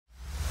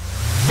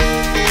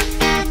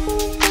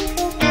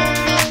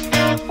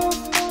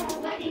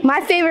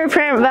My favorite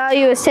parent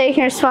value is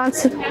taking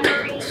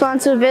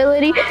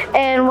responsibility,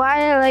 and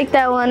why I like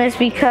that one is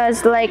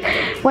because like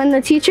when the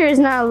teacher is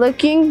not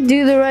looking,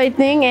 do the right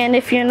thing, and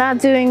if you're not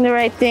doing the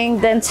right thing,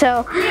 then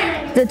tell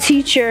the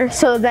teacher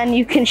so then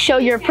you can show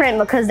your print,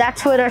 because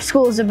that's what our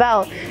school is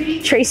about.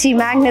 Tracey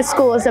Magnet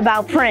School is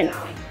about print.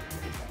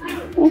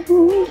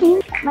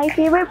 My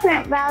favorite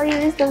print value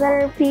is the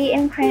letter P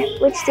in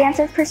print, which stands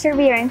for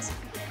perseverance,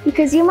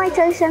 because you might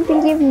try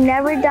something you've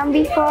never done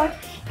before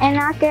and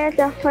not get it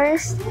the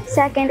first,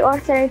 second, or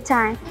third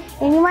time.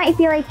 And you might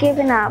feel like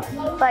giving up,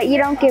 but you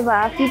don't give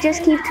up. You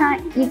just keep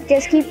trying. You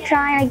just keep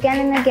trying again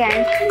and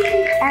again,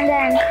 and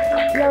then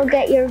you'll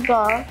get your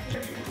goal.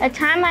 A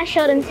time I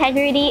showed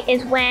integrity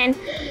is when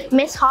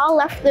Miss Hall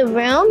left the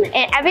room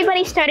and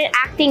everybody started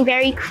acting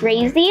very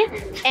crazy,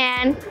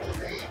 and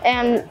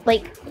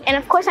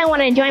of course I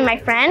wanted to join my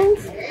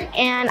friends,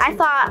 and I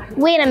thought,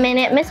 wait a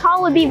minute, Miss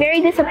Hall would be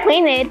very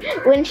disappointed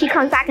when she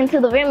comes back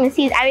into the room and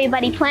sees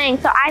everybody playing.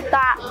 So I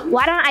thought,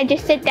 why don't I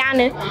just sit down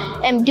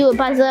and do a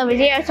buzz over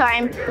there so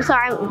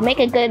I make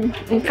a good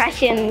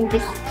impression.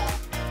 Just